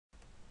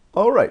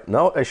All right,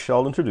 now I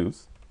shall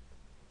introduce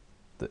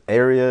the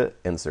area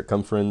and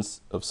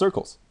circumference of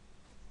circles.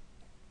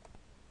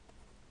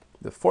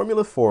 The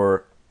formula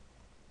for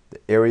the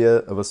area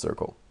of a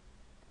circle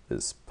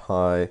is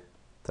pi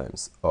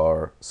times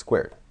r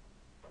squared.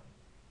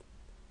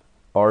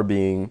 R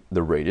being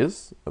the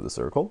radius of the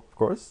circle, of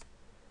course,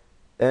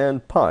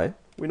 and pi,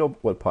 we know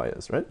what pi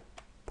is, right?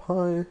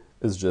 Pi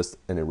is just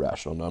an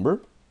irrational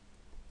number,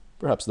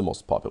 perhaps the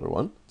most popular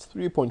one. It's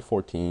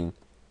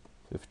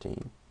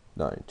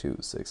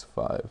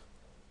 3.14159265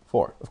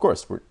 Of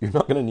course, you're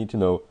not going to need to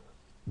know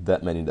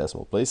that many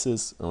decimal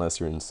places unless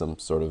you're in some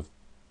sort of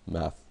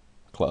math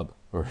club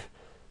or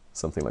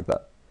something like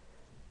that.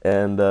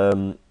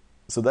 And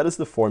so that is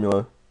the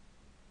formula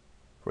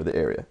for the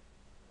area.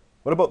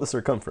 What about the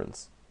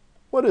circumference?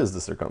 What is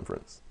the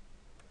circumference?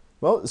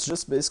 Well, it's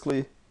just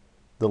basically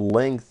the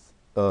length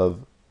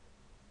of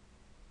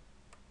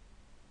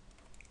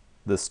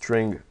the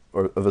string,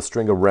 or of a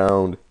string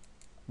around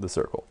the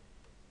circle.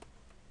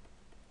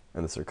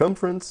 And the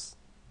circumference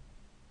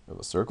of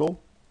a circle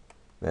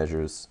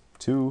measures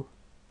 2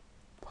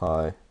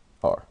 pi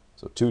r.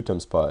 So 2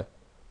 times pi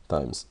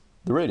times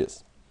the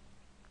radius.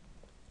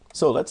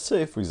 So let's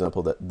say, for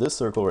example, that this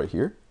circle right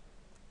here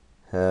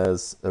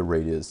has a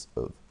radius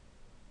of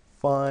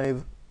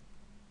 5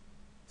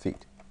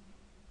 feet.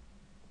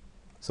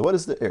 So what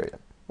is the area?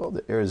 Well,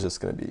 the area is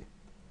just going to be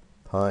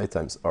pi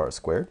times r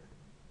squared.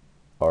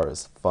 R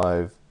is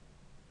 5,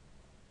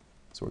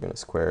 so we're going to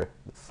square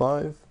the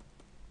 5.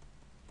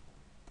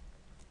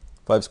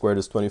 5 squared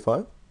is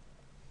 25.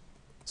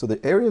 So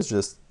the area is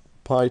just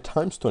pi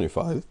times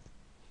 25,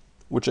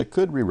 which I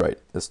could rewrite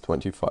as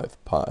 25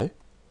 pi.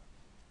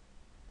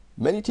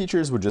 Many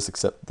teachers would just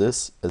accept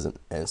this as an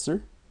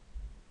answer.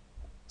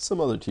 Some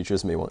other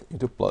teachers may want you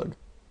to plug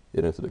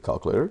it into the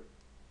calculator.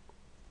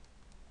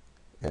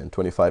 And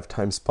 25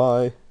 times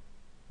pi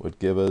would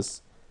give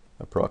us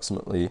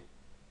approximately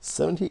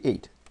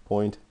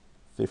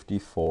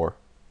 78.54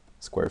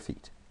 square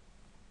feet.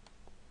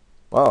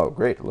 Wow,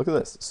 great, look at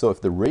this. So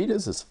if the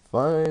radius is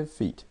 5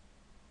 feet,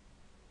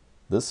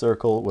 this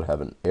circle would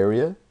have an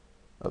area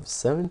of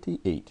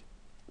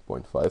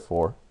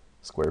 78.54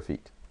 square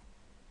feet.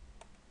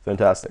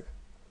 Fantastic.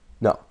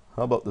 Now,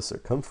 how about the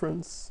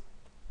circumference?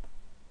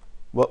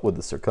 What would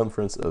the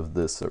circumference of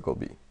this circle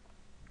be?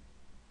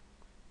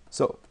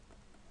 So,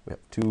 we have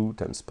 2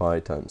 times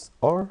pi times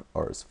r.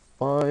 R is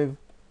 5.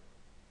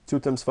 2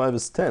 times 5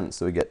 is 10,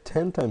 so we get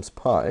 10 times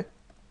pi.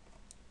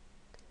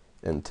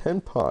 And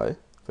 10 pi,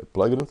 if I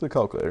plug it into the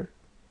calculator,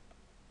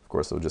 of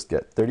course, I'll just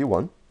get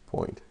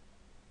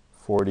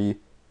 31.40.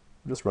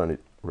 Just round it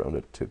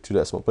to 2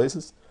 decimal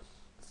places.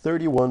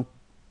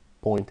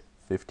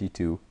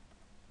 31.52.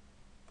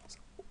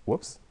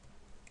 Whoops.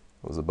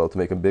 I was about to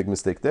make a big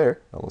mistake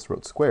there. I almost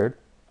wrote squared.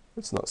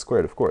 It's not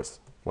squared, of course.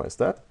 Why is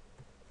that?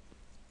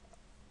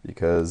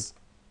 Because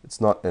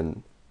it's not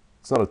a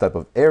type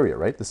of area,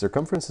 right? The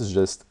circumference is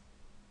just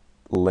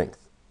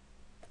length.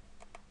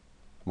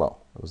 Wow,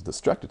 I was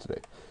distracted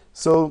today.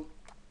 So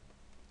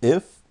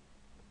if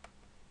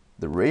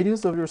the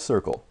radius of your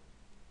circle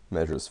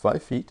measures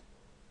 5 feet,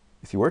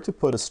 if you were to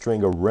put a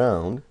string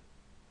around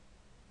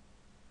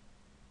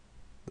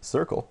the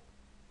circle,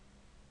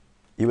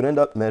 you would end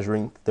up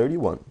measuring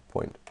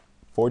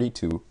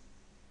 31.42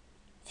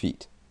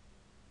 feet.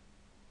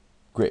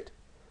 Great.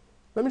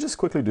 Let me just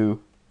quickly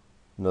do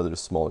another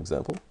small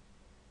example.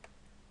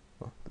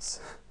 Well, it's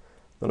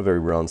not a very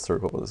round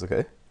circle, but it's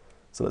okay.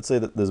 So let's say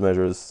that this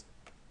measures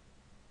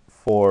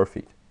 4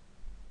 feet.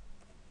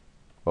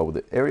 What would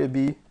the area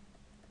be?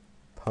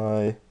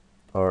 Pi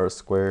r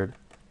squared,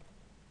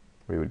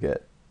 where you would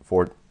get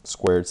 4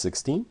 squared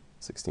 16.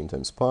 16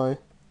 times pi.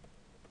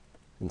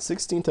 And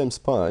 16 times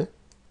pi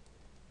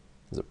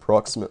is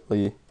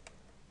approximately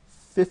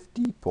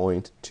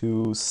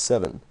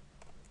 50.27.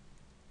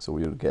 So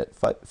we would get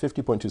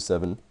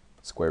 50.27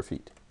 square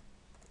feet.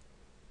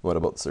 What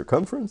about the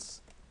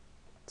circumference?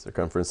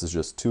 Circumference is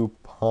just 2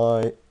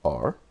 pi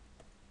r.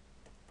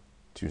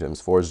 2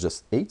 times 4 is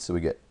just 8, so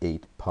we get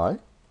 8 pi,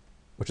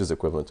 which is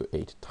equivalent to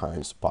 8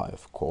 times pi,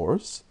 of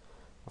course.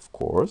 Of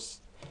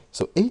course.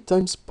 So 8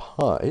 times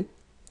pi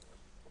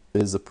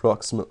is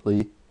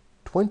approximately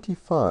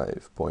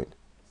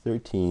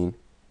 25.13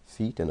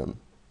 feet, and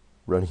I'm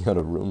running out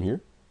of room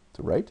here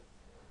to write.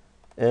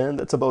 And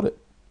that's about it.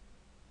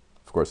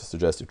 Of course, I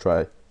suggest you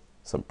try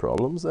some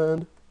problems,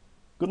 and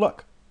good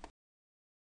luck.